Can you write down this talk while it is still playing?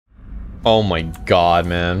Oh my god,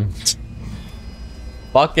 man.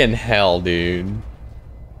 Fucking hell, dude.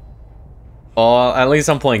 Oh, at least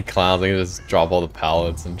I'm playing clowns. I can just drop all the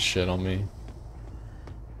pallets and shit on me.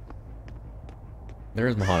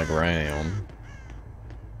 There's Mahonic Ram.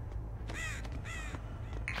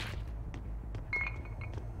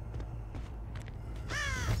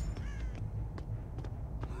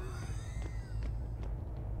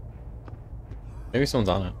 Maybe someone's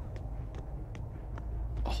on it.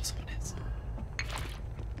 Oh, someone is.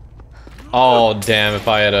 Oh, damn, if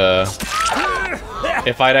I had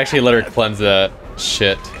if I'd actually let her cleanse that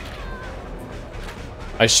shit.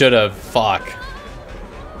 I should have. Fuck.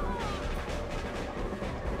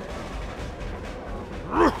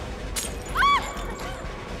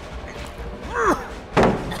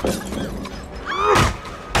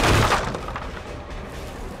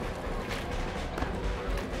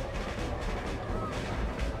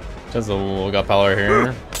 Just a little got power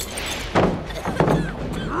here.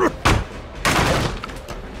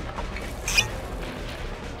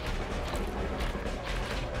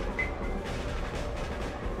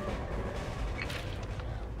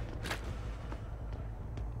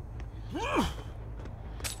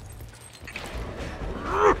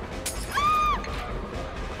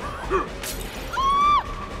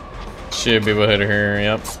 Should be able to hit her here,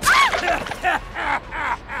 yep.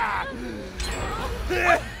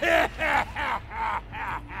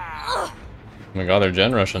 Oh my god, they're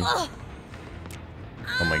gen rushing. Oh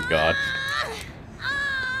my god.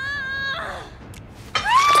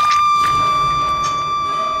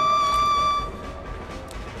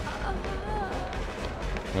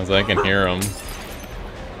 As I can hear them.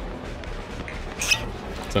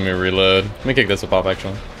 So let me reload. Let me kick this up off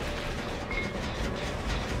actually.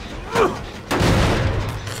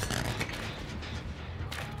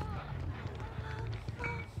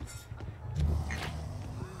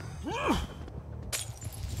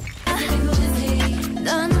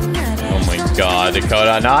 God,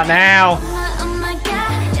 Dakota, not now!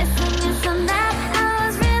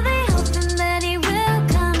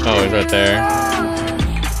 Oh, he's right there.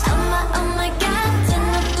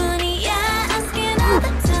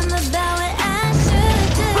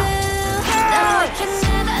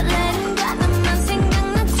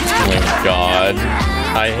 Oh my god.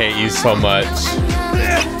 I hate you so much.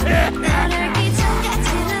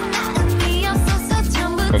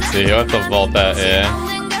 Let's see, you have to vault that, yeah.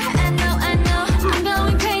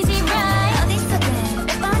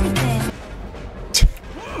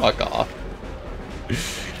 Fuck off.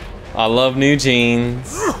 I love new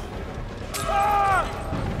jeans.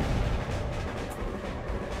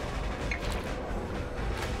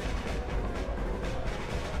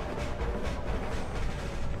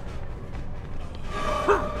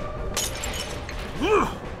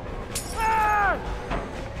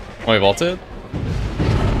 Oh, he vaulted?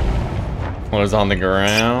 One is on the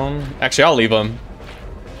ground. Actually, I'll leave him.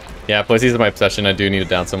 Yeah, plus he's my obsession. I do need to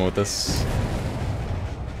down someone with this.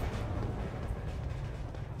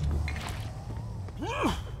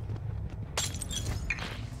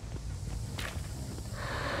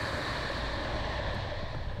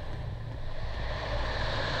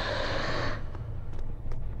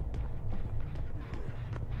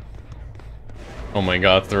 Oh my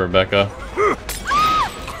god, it's the Rebecca.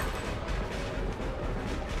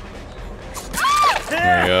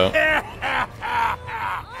 There we go.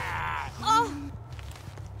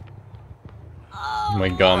 Oh my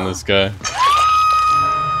god, this guy.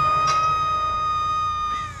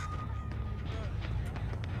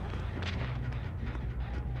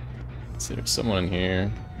 Let's see, there's someone in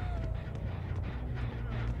here.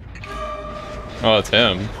 Oh, it's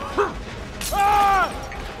him.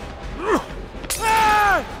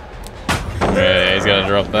 Yeah, he's gotta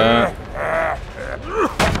drop that.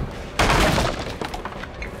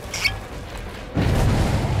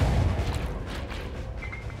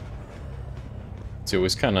 So it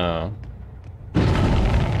was kind of.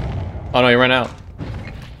 Oh no, he ran out.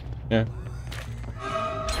 Yeah.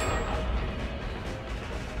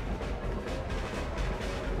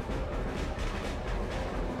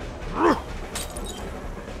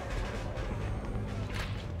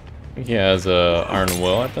 He has a Iron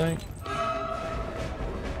Will, I think.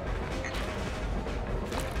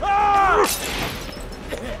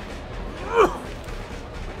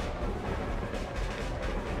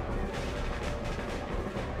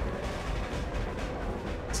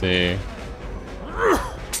 See.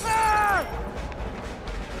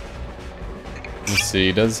 Let's see,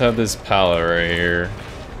 he does have this pallet right here.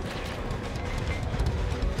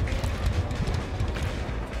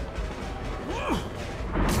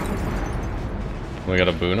 We got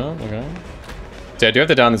a Boona, okay. So I do have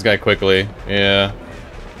to down this guy quickly. Yeah.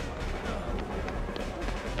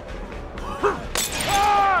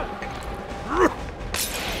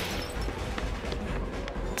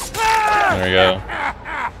 There we go.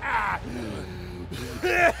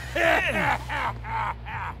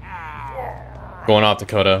 Going off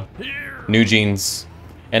Dakota. New jeans.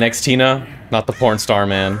 NX Tina, not the porn star,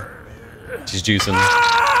 man. She's juicing.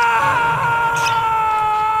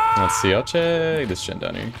 Let's see, I'll check this gen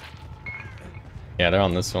down here. Yeah, they're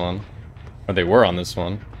on this one. Or they were on this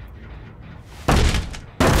one.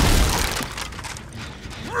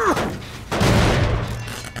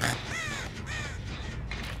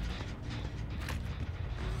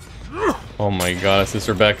 Oh my god, is this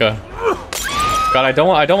Rebecca? God, I don't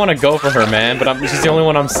want to go for her, man, but she's the only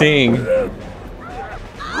one I'm seeing.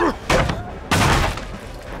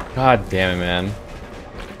 God damn it, man.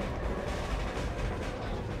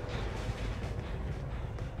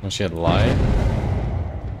 Oh, she had light.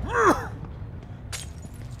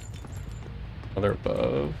 Oh, they're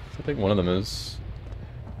above. I think one of them is.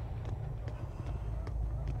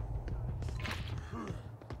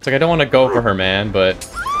 It's like I don't want to go for her, man, but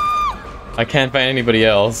I can't find anybody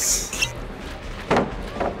else.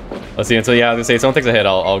 Let's see. Until, yeah, I was gonna say, if someone takes a hit,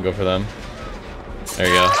 I'll go for them. There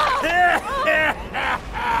you go.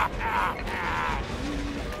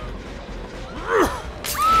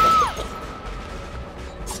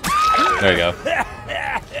 There you go.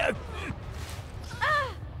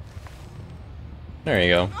 There you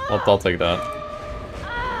go. I'll take that.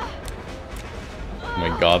 Oh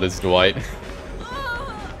my god, this Dwight.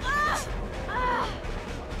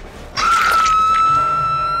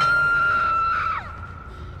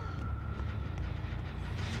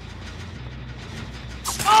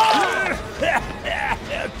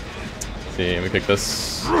 See, let me pick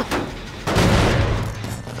this.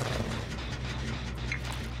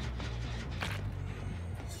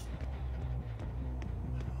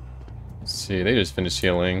 See, they just finished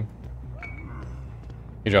healing.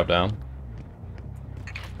 He dropped down.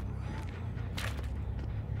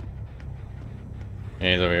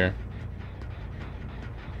 Yeah, he's over here.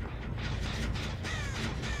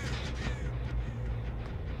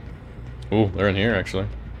 Ooh, they're in here actually.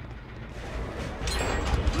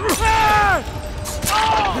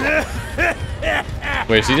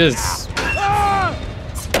 Wait, she just...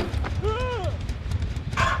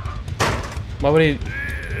 Why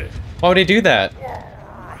would he do that?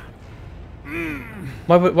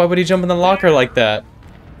 Why would he jump in the locker like that?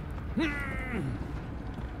 He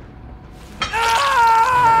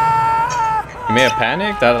may have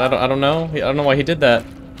panicked. I don't know. I don't know why he did that.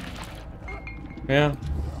 Yeah.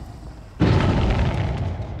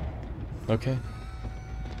 Okay.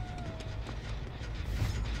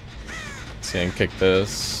 Let's see, I can kick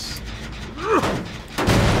this.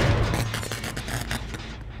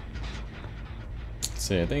 Let's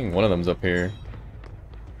see, I think one of them's up here.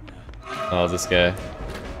 Oh, this guy.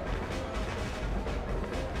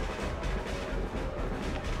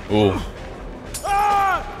 Ooh.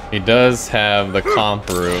 He does have the comp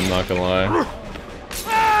room, not gonna lie.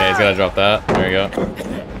 Okay, he's gotta drop that. There you go.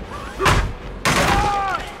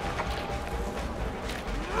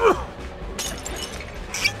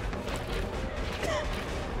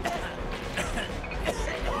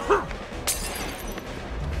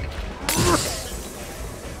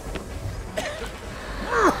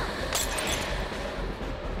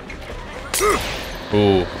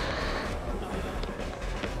 Ooh.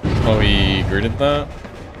 Oh, he greeted that?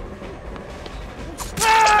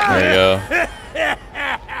 There you go.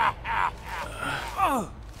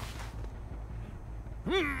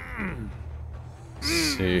 Let's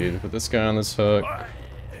see, put this guy on this hook.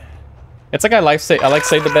 It's like I like save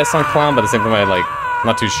the best on Clown, but at the same time I'm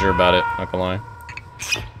not too sure about it, not gonna lie.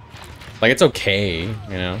 Like, it's okay, you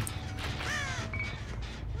know?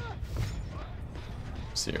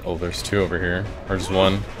 Let's see, oh, there's two over here. Or just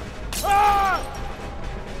one.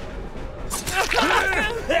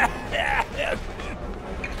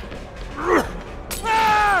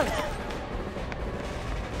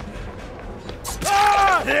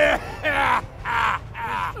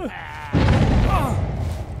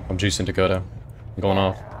 I'm juicing Dakota. I'm going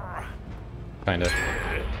off. Kinda.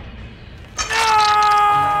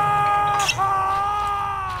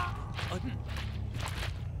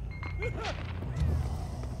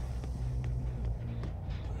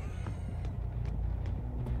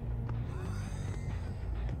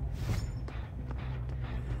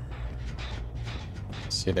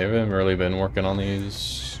 See, they haven't really been working on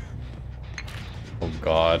these. Oh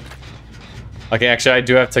god. Okay, actually, I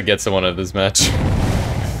do have to get someone of this match.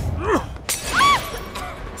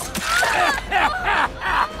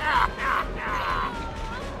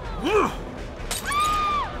 There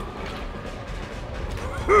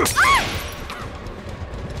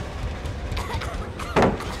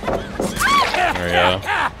we go.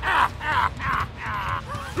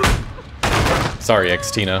 Sorry,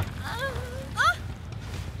 X-Tina.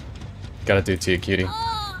 Gotta do it to you, cutie.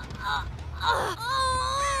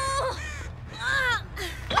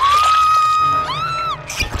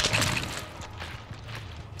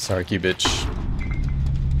 Sorry, cute bitch.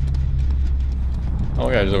 Oh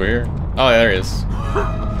my god, he's over here. Oh, yeah, there he is.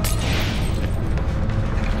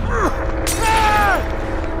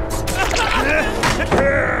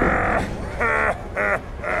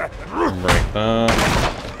 Break that.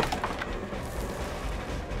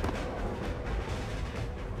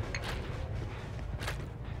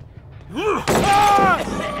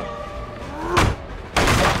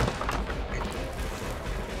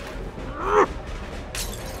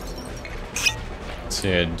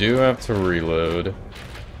 See, I do have to reload.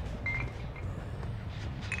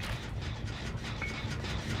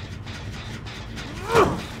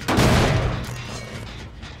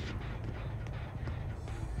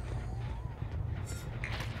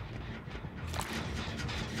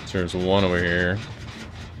 So there's one over here.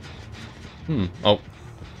 Oh.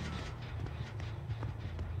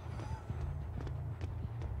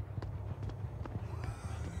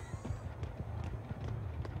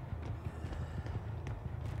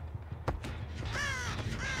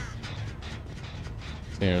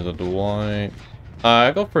 Here's a Dwight.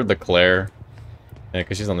 I go for the Claire. Yeah,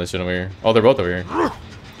 because she's on this shit over here. Oh, they're both over here.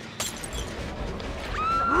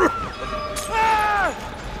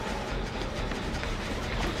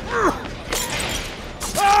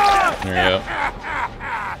 There we go.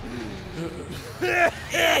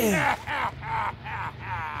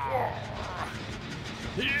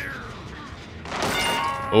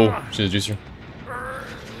 Oh, she's a juicer.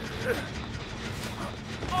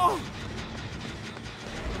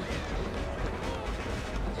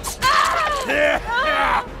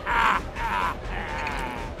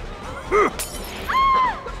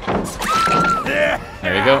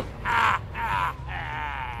 There you go.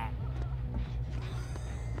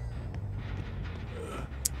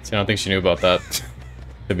 See, I don't think she knew about that,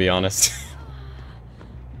 to be honest.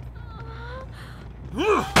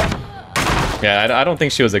 Yeah, I don't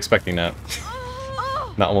think she was expecting that.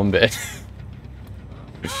 Not one bit.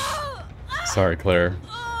 Sorry, Claire.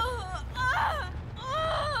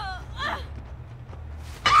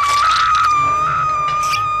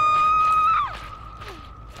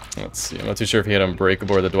 Let's see, I'm not too sure if he had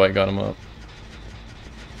Unbreakable or the Dwight got him up.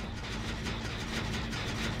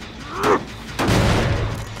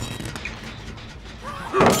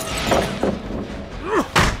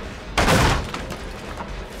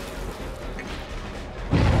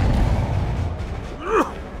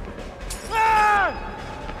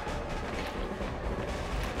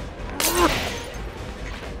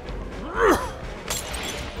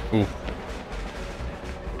 Ooh.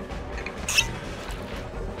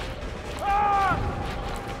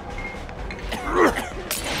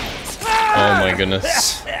 Oh my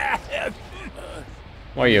goodness.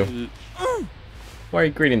 Why are you? Why are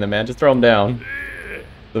you greeting them, man? Just throw them down.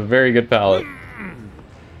 It's a very good pallet.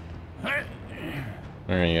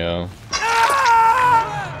 There you go.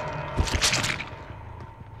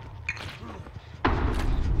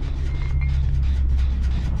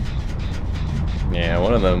 Yeah,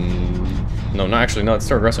 one of them... No, not actually, no, it's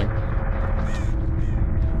still aggressing.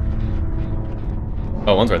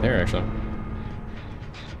 Oh, one's right there, actually.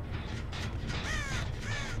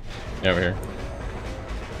 Yeah, over here.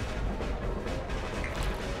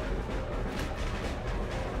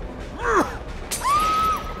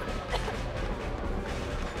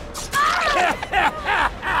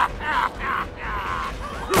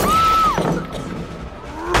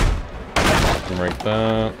 Break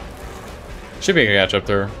that. Should be a catch up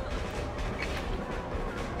there.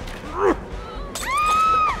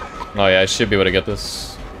 Oh yeah, I should be able to get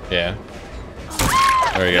this. Yeah.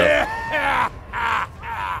 There you go.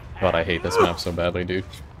 God, I hate this map so badly, dude.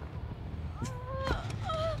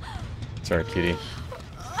 Sorry, kitty.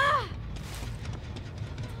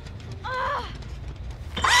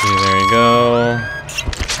 Okay, there you go.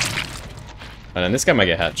 And then this guy might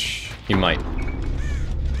get hatch. He might.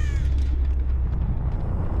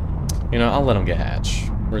 You know, I'll let him get hatch.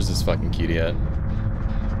 Where's this fucking cutie at?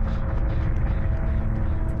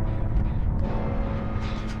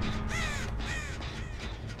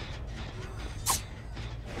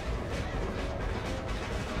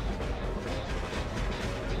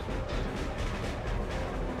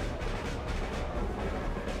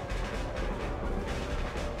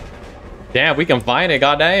 Damn, we can find it,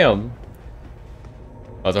 goddamn.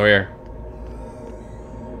 Oh, it's over here.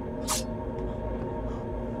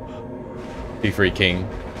 Be free, king.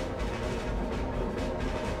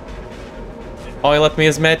 Oh, he left me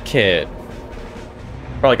his med kit.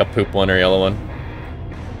 Probably like a poop one or yellow one.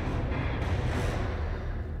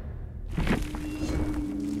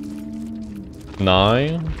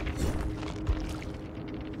 Nine.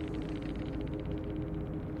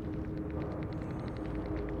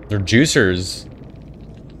 They're juicers.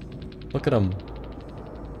 Look at them.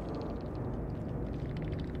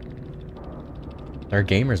 They're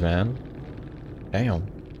gamers, man. Damn.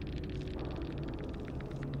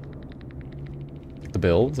 The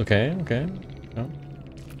builds, okay, okay. Oh.